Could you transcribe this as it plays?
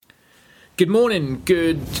Good morning,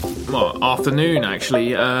 afternoon actually,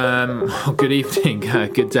 good evening,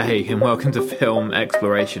 good day, and welcome to Film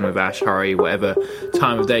Exploration with Ash Hurry, whatever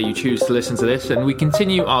time of day you choose to listen to this. And we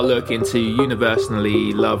continue our look into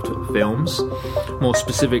universally loved films, more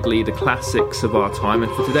specifically the classics of our time.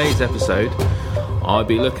 And for today's episode, I'll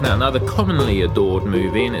be looking at another commonly adored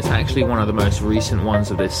movie, and it's actually one of the most recent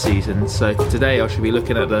ones of this season. So for today, I should be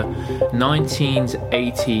looking at the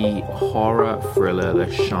 1980 horror thriller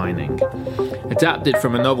The Shining. Adapted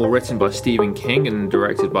from a novel written by Stephen King and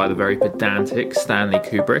directed by the very pedantic Stanley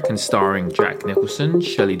Kubrick, and starring Jack Nicholson,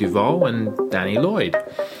 Shelley Duvall, and Danny Lloyd.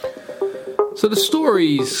 So the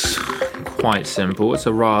story's quite simple. It's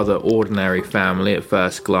a rather ordinary family at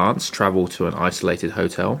first glance travel to an isolated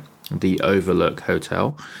hotel, the Overlook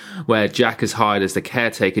Hotel, where Jack is hired as the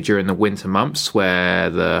caretaker during the winter months, where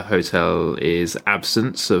the hotel is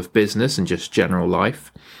absence of business and just general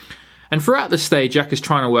life. And throughout the stay, Jack is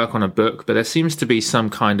trying to work on a book, but there seems to be some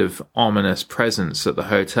kind of ominous presence at the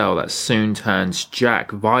hotel that soon turns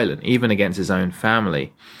Jack violent, even against his own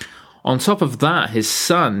family. On top of that, his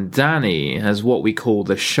son, Danny, has what we call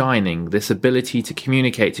the Shining, this ability to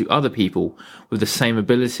communicate to other people with the same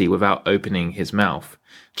ability without opening his mouth,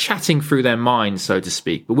 chatting through their minds, so to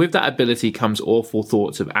speak. But with that ability comes awful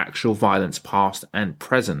thoughts of actual violence, past and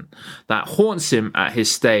present, that haunts him at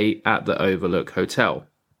his stay at the Overlook Hotel.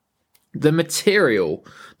 The material,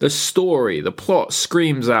 the story, the plot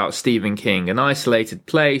screams out Stephen King, an isolated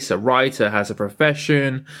place, a writer has a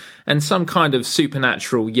profession, and some kind of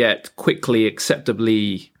supernatural yet quickly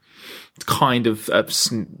acceptably kind of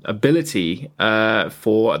ability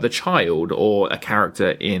for the child or a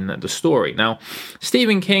character in the story. Now,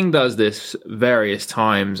 Stephen King does this various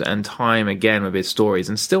times and time again with his stories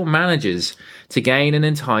and still manages to gain and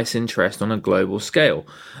entice interest on a global scale.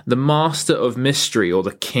 The master of mystery, or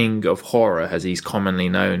the king of horror as he's commonly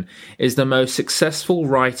known, is the most successful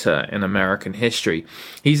writer in American history.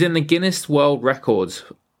 He's in the Guinness World Records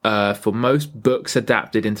for most books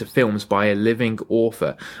adapted into films by a living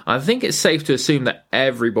author. I think it's safe to assume that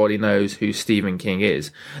everybody knows who Stephen King is.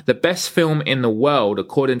 The best film in the world,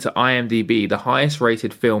 according to IMDb, the highest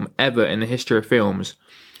rated film ever in the history of films,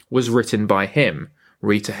 was written by him,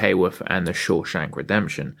 Rita Hayworth, and The Shawshank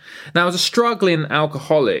Redemption. Now, as a struggling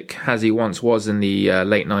alcoholic, as he once was in the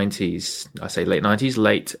late 80s,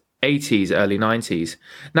 early 90s,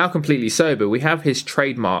 now completely sober, we have his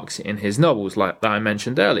trademarks in his novels, like that I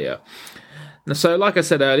mentioned earlier. So, like I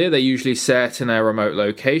said earlier, they're usually set in a remote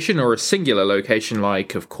location or a singular location,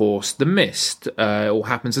 like, of course, The Mist, all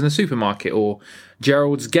happens in a supermarket, or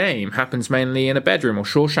Gerald's Game happens mainly in a bedroom, or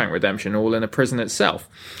Shawshank Redemption, all in a prison itself.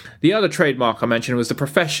 The other trademark I mentioned was the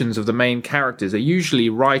professions of the main characters are usually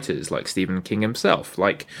writers, like Stephen King himself,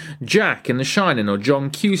 like Jack in The Shining, or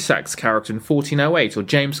John Cusack's character in 1408, or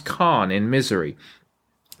James Caan in Misery.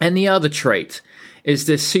 And the other trait is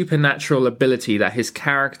this supernatural ability that his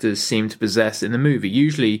characters seem to possess in the movie.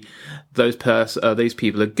 Usually these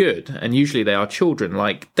people are good, and usually they are children,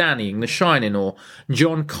 like Danny in The Shining, or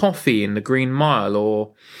John Coffey in The Green Mile,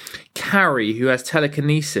 or Carrie, who has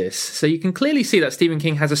telekinesis. So you can clearly see that Stephen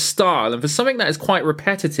King has a style, and for something that is quite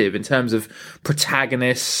repetitive in terms of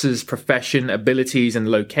protagonists' profession, abilities, and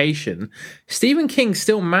location, Stephen King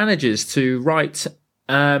still manages to write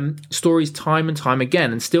stories time and time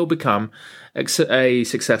again and still become a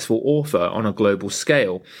successful author on a global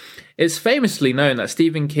scale. It's famously known that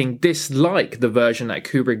Stephen King disliked the version that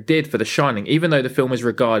Kubrick did for The Shining, even though the film is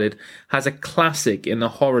regarded as a classic in the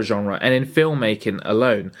horror genre and in filmmaking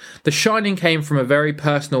alone. The Shining came from a very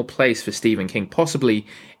personal place for Stephen King, possibly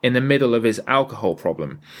in the middle of his alcohol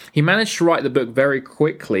problem. He managed to write the book very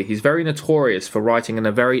quickly. He's very notorious for writing in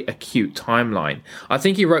a very acute timeline. I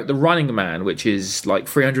think he wrote The Running Man, which is like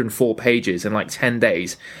 304 pages in like 10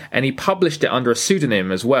 days, and he published it under a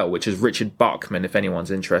pseudonym as well, which is Richard Bachman, if anyone's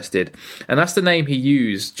interested. And that's the name he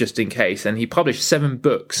used, just in case, and he published 7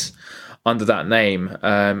 books under that name.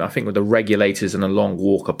 I think with The Regulators and A Long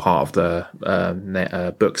Walk are part of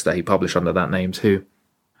the books that he published under that name too.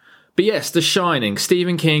 But yes, The Shining.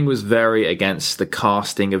 Stephen King was very against the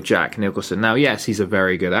casting of Jack Nicholson. Now, yes, he's a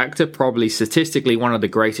very good actor, probably statistically one of the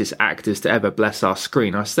greatest actors to ever bless our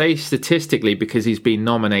screen. I say statistically because he's been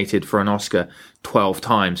nominated for an Oscar 12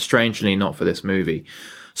 times, strangely not for this movie.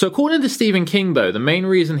 So according to Stephen King, though, the main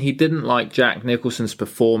reason he didn't like Jack Nicholson's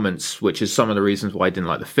performance, which is some of the reasons why he didn't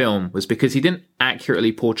like the film, was because he didn't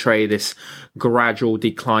accurately portray this gradual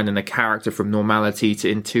decline in the character from normality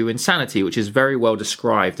into insanity, which is very well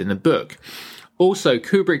described in the book. Also,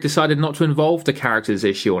 Kubrick decided not to involve the character's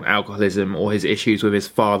issue on alcoholism or his issues with his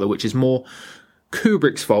father, which is more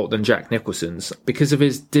Kubrick's fault than Jack Nicholson's. Because of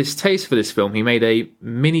his distaste for this film, he made a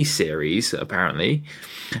mini-series, apparently,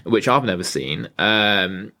 which I've never seen,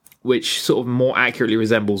 which sort of more accurately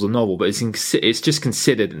resembles a novel, but it's just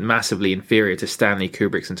considered massively inferior to Stanley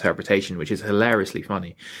Kubrick's interpretation, which is hilariously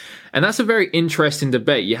funny. And that's a very interesting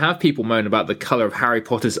debate. You have people moan about the colour of Harry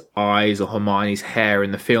Potter's eyes or Hermione's hair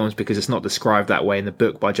in the films because it's not described that way in the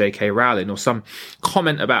book by J.K. Rowling, or some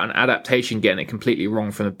comment about an adaptation getting it completely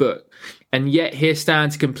wrong from the book. And yet here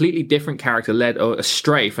stands a completely different character led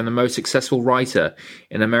astray from the most successful writer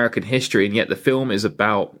in American history, and yet the film is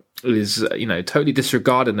totally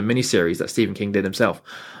disregarding the miniseries that Stephen King did himself.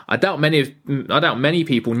 I doubt many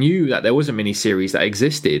people knew that there was a miniseries that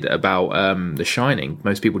existed about The Shining.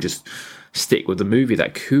 Most people just stick with the movie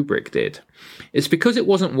that Kubrick did. It's because it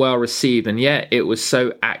wasn't well received, and yet it was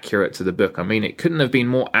so accurate to the book. I mean, it couldn't have been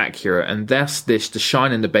more accurate, and thus the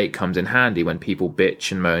Shining debate comes in handy when people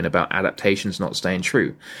bitch and moan about adaptations not staying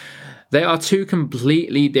true. They are two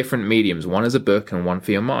completely different mediums, one as a book and one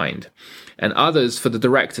for your mind, and others for the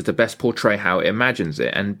director to best portray how it imagines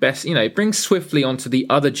it, and best, it brings swiftly onto the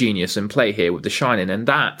other genius in play here with The Shining, and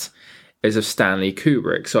that is of Stanley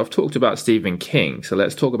Kubrick. So I've talked about Stephen King, so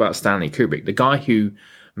let's talk about Stanley Kubrick, the guy who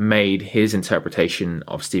made his interpretation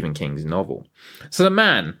of Stephen King's novel. So the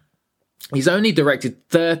man, he's only directed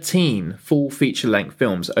 13 full feature-length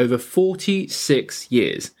films over 46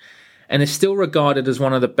 years, and is still regarded as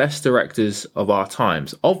one of the best directors of our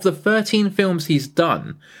times. Of the 13 films he's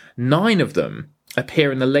done, 9 of them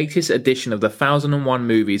appear in the latest edition of the 1001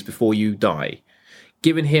 Movies Before You Die,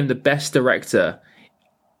 giving him the best director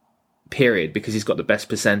period because he's got the best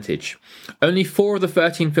percentage. Only 4 of the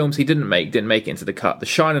 13 films he didn't make it into the cut. The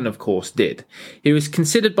Shining, of course, did. He was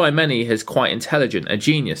considered by many as quite intelligent, a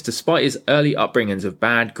genius, despite his early upbringings of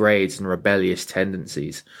bad grades and rebellious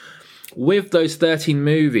tendencies. With those 13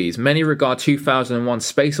 movies, many regard 2001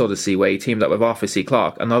 Space Odyssey, where he teamed up with Arthur C.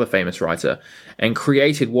 Clarke, another famous writer, and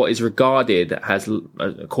created what is regarded as,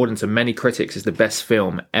 according to many critics, is the best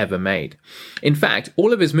film ever made. In fact,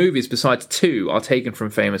 all of his movies besides 2 are taken from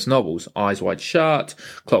famous novels: Eyes Wide Shut,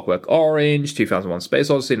 Clockwork Orange, 2001 Space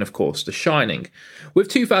Odyssey, and of course The Shining. With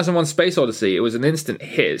 2001 Space Odyssey, it was an instant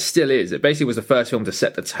hit, it still is. It basically was the first film to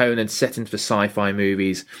set the tone and setting for sci-fi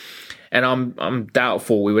movies. And I'm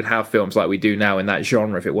doubtful we would have films like we do now in that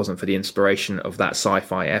genre if it wasn't for the inspiration of that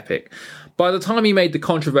sci-fi epic. By the time he made the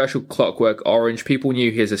controversial Clockwork Orange, people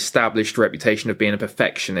knew his established reputation of being a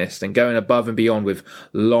perfectionist and going above and beyond with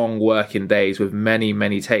long working days with many,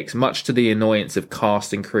 many takes, much to the annoyance of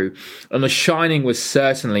cast and crew. And The Shining was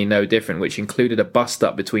certainly no different, which included a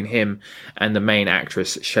bust-up between him and the main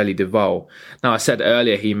actress, Shelley Duvall. Now, I said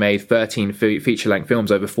earlier he made 13 feature-length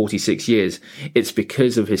films over 46 years. It's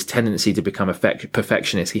because of his tendency to become a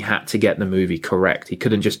perfectionist. He had to get the movie correct. He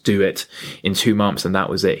couldn't just do it in 2 months and that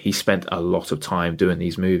was it. He spent a lot of time doing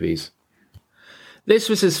these movies. This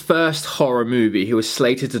was his first horror movie. He was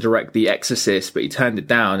slated to direct The Exorcist, but he turned it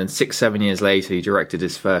down, and 6-7 years later he directed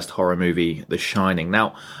his first horror movie, The Shining.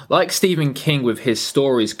 Now, like Stephen King with his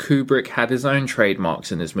stories, Kubrick had his own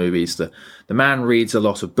trademarks in his movies. The man reads a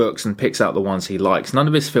lot of books and picks out the ones he likes. None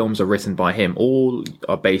of his films are written by him. All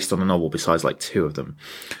are based on a novel besides like 2 of them.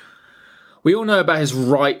 We all know about his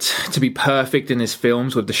right to be perfect in his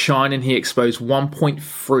films. With The Shining, he exposed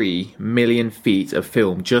 1.3 million feet of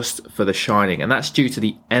film just for The Shining, and that's due to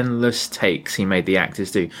the endless takes he made the actors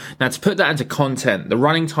do. Now, to put that into content, the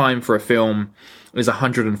running time for a film is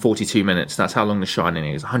 142 minutes. That's how long The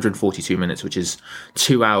Shining is, 142 minutes, which is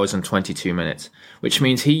 2 hours and 22 minutes, which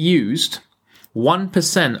means he used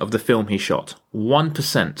 1% of the film he shot.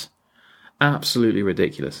 1%. Absolutely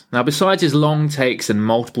ridiculous. Now, besides his long takes and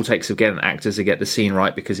multiple takes of getting actors to get the scene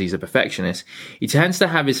right because he's a perfectionist, he tends to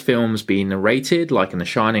have his films be narrated, like in The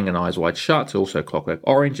Shining and Eyes Wide Shut, also Clockwork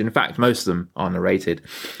Orange. In fact, most of them are narrated.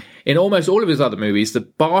 In almost all of his other movies, the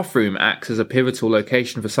bathroom acts as a pivotal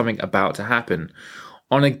location for something about to happen.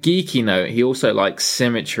 On a geeky note, he also likes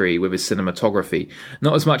symmetry with his cinematography.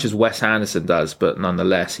 Not as much as Wes Anderson does, but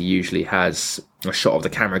nonetheless, he usually has a shot of the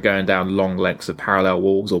camera going down long lengths of parallel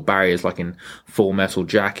walls or barriers, like in Full Metal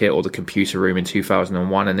Jacket or The Computer Room in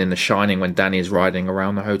 2001, and in The Shining when Danny is riding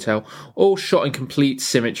around the hotel, all shot in complete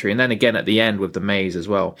symmetry. And then again at the end with the maze as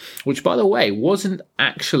well, which, by the way, wasn't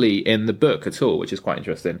actually in the book at all, which is quite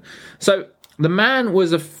interesting. So the man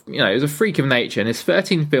was a freak of nature, and his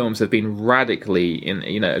 13 films have been radical in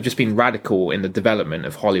the development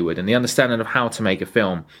of Hollywood and the understanding of how to make a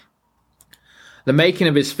film. The making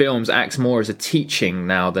of his films acts more as a teaching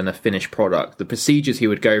now than a finished product. The procedures he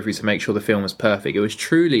would go through to make sure the film was perfect, it was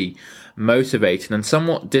truly motivating and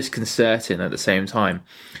somewhat disconcerting at the same time.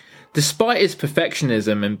 Despite its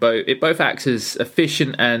perfectionism, it both acts as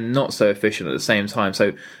efficient and not so efficient at the same time.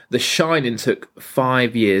 So The Shining took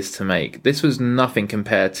 5 years to make. This was nothing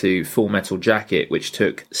compared to Full Metal Jacket, which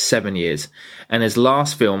took 7 years. And his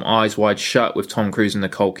last film, Eyes Wide Shut, with Tom Cruise and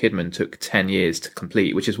Nicole Kidman, took 10 years to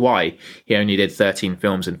complete, which is why he only did 13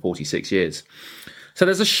 films in 46 years. So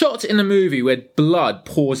there's a shot in the movie where blood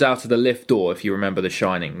pours out of the lift door, if you remember The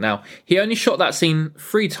Shining. Now, he only shot that scene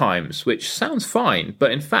 3 times, which sounds fine, but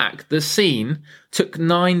in fact, the scene took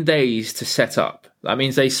 9 days to set up. That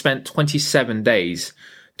means they spent 27 days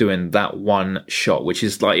doing that one shot, which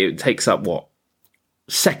is like, it takes up,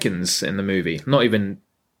 seconds in the movie. Not even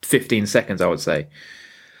 15 seconds, I would say.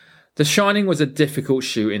 The Shining was a difficult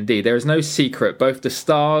shoot indeed. There is no secret. Both the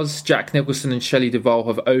stars, Jack Nicholson and Shelley Duvall,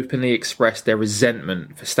 have openly expressed their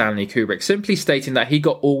resentment for Stanley Kubrick, simply stating that he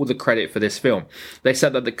got all the credit for this film. They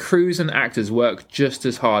said that the crews and actors worked just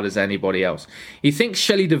as hard as anybody else. He thinks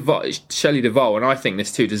Shelley Duvall, and I think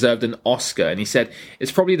this too, deserved an Oscar, and he said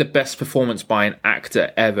it's probably the best performance by an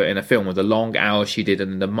actor ever in a film, with the long hours she did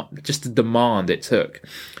and just the demand it took.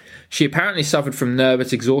 She apparently suffered from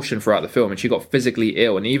nervous exhaustion throughout the film, and she got physically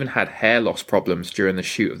ill and even had hair loss problems during the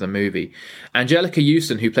shoot of the movie. Angelica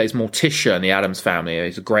Houston, who plays Morticia in the Addams Family,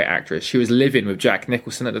 is a great actress. She was living with Jack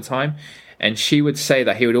Nicholson at the time, and she would say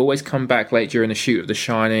that he would always come back late during the shoot of The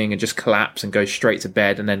Shining and just collapse and go straight to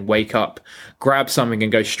bed and then wake up, grab something and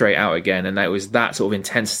go straight out again. And that was that sort of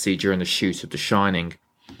intensity during the shoot of The Shining.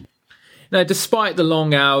 Now, despite the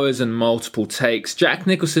long hours and multiple takes, Jack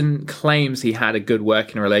Nicholson claims he had a good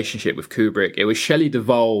working relationship with Kubrick. It was Shelley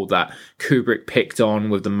Duvall that Kubrick picked on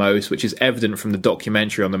with the most, which is evident from the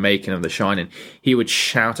documentary on the making of The Shining. He would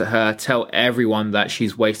shout at her, tell everyone that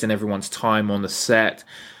she's wasting everyone's time on the set.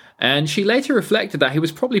 And she later reflected that he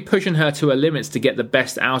was probably pushing her to her limits to get the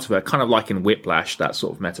best out of her, kind of like in Whiplash, that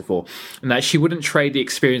sort of metaphor. And that she wouldn't trade the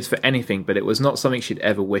experience for anything, but it was not something she'd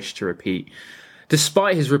ever wish to repeat.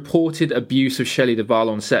 Despite his reported abuse of Shelley Duvall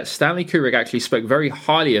on set, Stanley Kubrick actually spoke very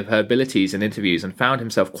highly of her abilities in interviews and found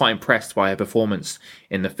himself quite impressed by her performance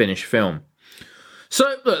in the finished film.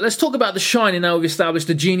 So, look, let's talk about The Shining now we've established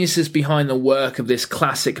the geniuses behind the work of this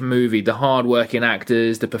classic movie, the hard-working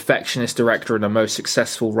actors, the perfectionist director, and the most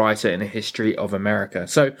successful writer in the history of America.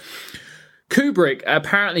 So, Kubrick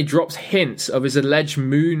apparently drops hints of his alleged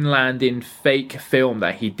moon landing fake film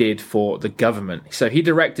that he did for the government. So he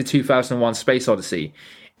directed 2001 Space Odyssey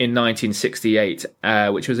in 1968,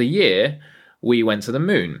 which was a year we went to the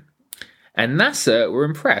moon. And NASA were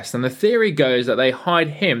impressed, and the theory goes that they hired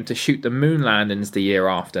him to shoot the moon landings the year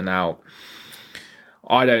after. Now,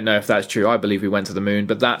 I don't know if that's true. I believe we went to the moon,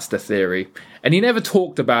 but that's the theory. And he never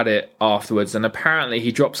talked about it afterwards, and apparently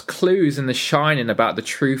he drops clues in The Shining about the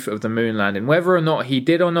truth of the moon landing. Whether or not he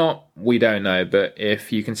did or not, we don't know, but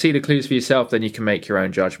if you can see the clues for yourself, then you can make your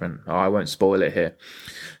own judgment. I won't spoil it here.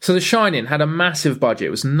 So The Shining had a massive budget.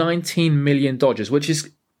 It was $19 million, which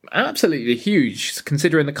is absolutely huge,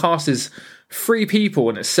 considering the cast is 3 people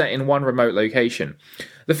and it's set in one remote location.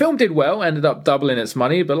 The film did well, ended up doubling its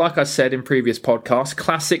money, but like I said in previous podcasts,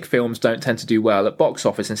 classic films don't tend to do well at box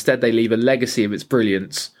office. Instead, they leave a legacy of its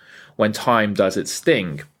brilliance when time does its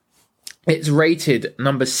thing. It's rated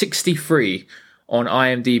number 63 on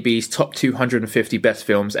IMDb's top 250 best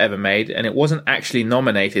films ever made, and it wasn't actually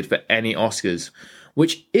nominated for any Oscars,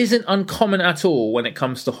 which isn't uncommon at all when it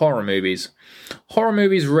comes to horror movies. Horror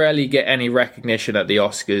movies rarely get any recognition at the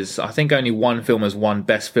Oscars. I think only one film has won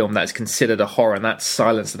Best Film that is considered a horror, and that's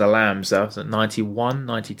Silence of the Lambs. That was at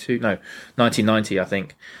 1990, I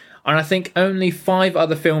think. And I think only 5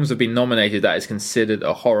 other films have been nominated that is considered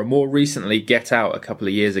a horror. More recently, Get Out a couple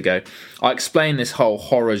of years ago. I explained this whole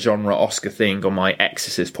horror genre Oscar thing on my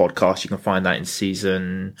Exorcist podcast. You can find that in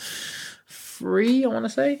season 3, I want to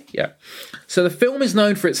say. Yeah. So the film is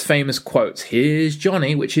known for its famous quotes. Here's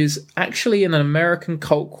Johnny, which is actually an American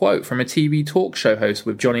cult quote from a TV talk show host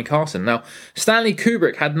with Johnny Carson. Now, Stanley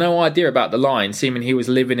Kubrick had no idea about the line, seeming he was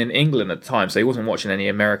living in England at the time, so he wasn't watching any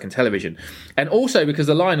American television. And also because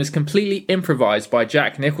the line was completely improvised by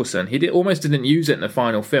Jack Nicholson. He almost didn't use it in the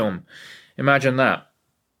final film. Imagine that.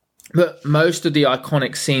 But most of the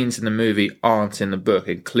iconic scenes in the movie aren't in the book,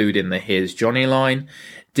 including the Here's Johnny line,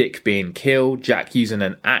 Dick being killed, Jack using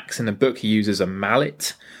an axe. In the book, he uses a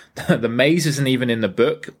mallet. The maze isn't even in the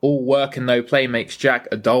book. All work and no play makes Jack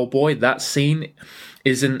a dull boy. That scene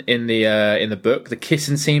isn't in the book. The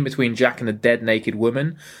kissing scene between Jack and the dead naked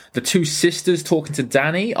woman, the two sisters talking to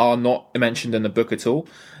Danny are not mentioned in the book at all.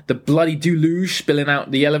 The bloody deluge spilling out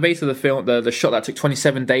the elevator, the film, the shot that took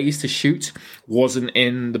 27 days to shoot, wasn't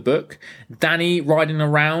in the book. Danny riding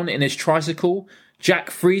around in his tricycle, Jack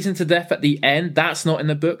freezing to death at the end, that's not in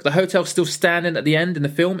the book. The hotel still standing at the end in the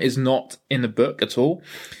film is not in the book at all.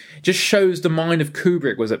 Just shows the mind of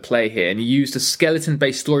Kubrick was at play here, and he used a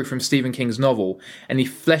skeleton-based story from Stephen King's novel, and he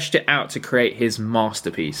fleshed it out to create his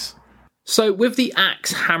masterpiece. So, with the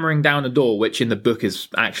axe hammering down the door, which in the book is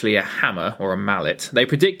actually a hammer or a mallet, they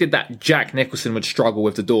predicted that Jack Nicholson would struggle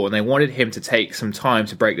with the door, and they wanted him to take some time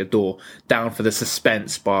to break the door down for the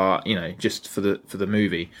suspense bar, just for the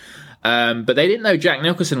movie. But they didn't know Jack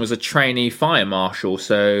Nicholson was a trainee fire marshal,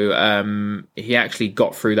 so he actually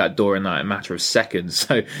got through that door in like a matter of seconds.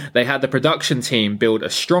 So they had the production team build a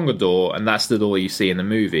stronger door, and that's the door you see in the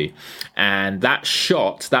movie. And that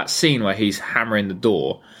scene where he's hammering the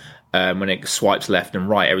door, when it swipes left and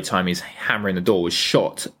right every time he's hammering the door, was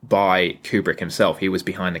shot by Kubrick himself. He was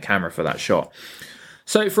behind the camera for that shot.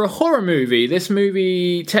 So for a horror movie, this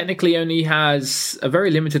movie technically only has a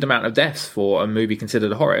very limited amount of deaths for a movie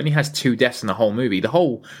considered a horror. It only has 2 deaths in the whole movie. The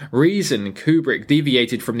whole reason Kubrick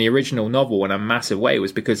deviated from the original novel in a massive way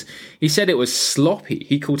was because he said it was sloppy.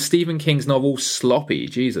 He called Stephen King's novel sloppy,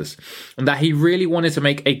 Jesus. And that he really wanted to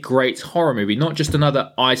make a great horror movie, not just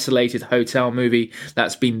another isolated hotel movie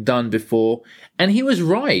that's been done before. And he was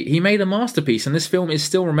right. He made a masterpiece, and this film is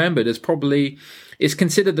still remembered as it's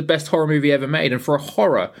considered the best horror movie ever made. And for a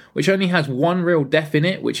horror, which only has one real death in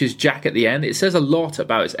it, which is Jack at the end, it says a lot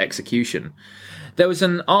about its execution. There was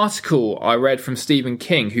an article I read from Stephen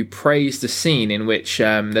King who praised the scene in which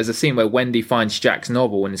there's a scene where Wendy finds Jack's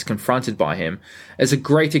novel and is confronted by him as a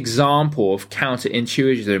great example of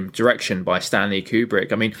counterintuitive direction by Stanley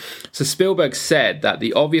Kubrick. I mean, so Spielberg said that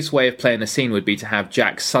the obvious way of playing the scene would be to have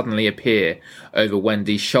Jack suddenly appear over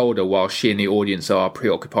Wendy's shoulder while she and the audience are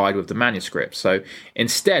preoccupied with the manuscript. So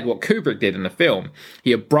instead, what Kubrick did in the film,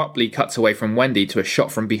 he abruptly cuts away from Wendy to a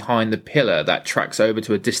shot from behind the pillar that tracks over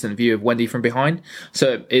to a distant view of Wendy from behind.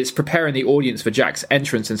 So it's preparing the audience for Jack's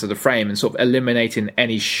entrance into the frame and sort of eliminating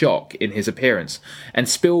any shock in his appearance. And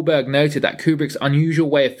Spielberg noted that Kubrick's unusual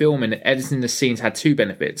way of filming and editing the scenes had 2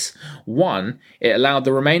 benefits. One, it allowed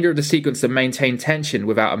the remainder of the sequence to maintain tension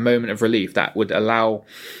without a moment of relief that would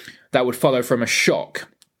follow from a shock.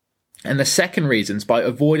 And the second reason is by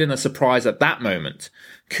avoiding a surprise at that moment,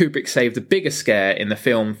 Kubrick saved the bigger scare in the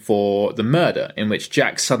film for the murder, in which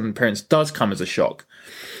Jack's sudden appearance does come as a shock.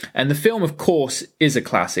 And the film, of course, is a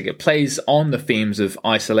classic. It plays on the themes of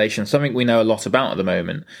isolation, something we know a lot about at the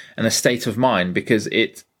moment, and a state of mind because of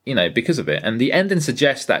it. And the ending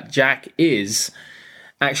suggests that Jack is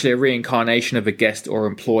actually a reincarnation of a guest or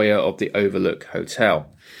employer of the Overlook Hotel.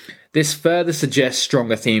 This further suggests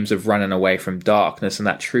stronger themes of running away from darkness, and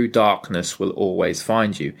that true darkness will always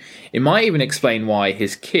find you. It might even explain why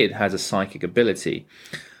his kid has a psychic ability.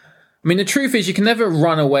 I mean, the truth is you can never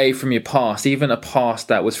run away from your past, even a past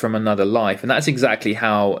that was from another life. And that's exactly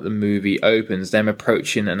how the movie opens, them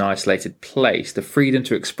approaching an isolated place, the freedom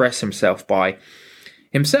to express himself, but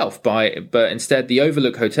instead the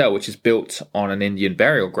Overlook Hotel, which is built on an Indian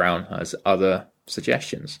burial ground, has other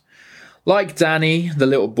suggestions. Like Danny, the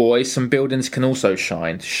little boy, some buildings can also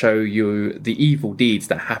shine to show you the evil deeds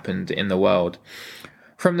that happened in the world.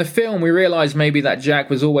 From the film, we realise maybe that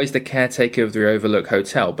Jack was always the caretaker of the Overlook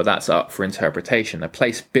Hotel, but that's up for interpretation. A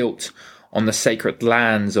place built on the sacred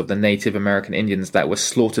lands of the Native American Indians that were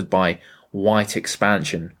slaughtered by white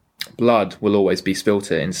expansion. Blood will always be spilt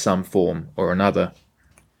here in some form or another.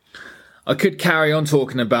 I could carry on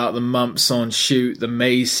talking about the mumps on shoot, the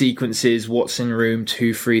maze sequences, what's in room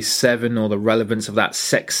 237, or the relevance of that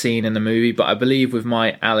sex scene in the movie, but I believe with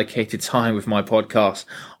my allocated time with my podcast,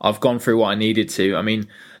 I've gone through what I needed to. I mean,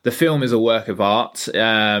 the film is a work of art.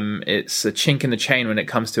 It's a chink in the chain when it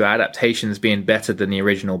comes to adaptations being better than the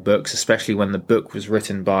original books, especially when the book was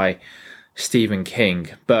written by Stephen King.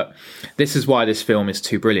 But this is why this film is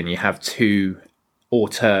too brilliant. You have 2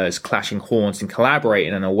 auteurs clashing horns and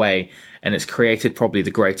collaborating in a way, and it's created probably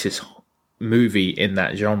the greatest movie in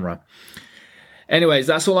that genre. Anyways,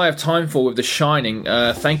 that's all I have time for with The Shining.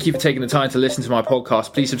 Thank you for taking the time to listen to my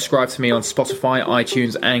podcast. Please subscribe to me on Spotify,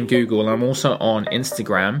 iTunes, and Google. And I'm also on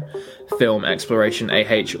Instagram, Film Exploration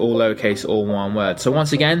AH, all lowercase, all one word. So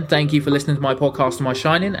once again, thank you for listening to my podcast, My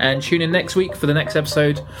Shining, and tune in next week for the next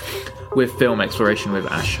episode with Film Exploration with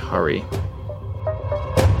Ash Hurry.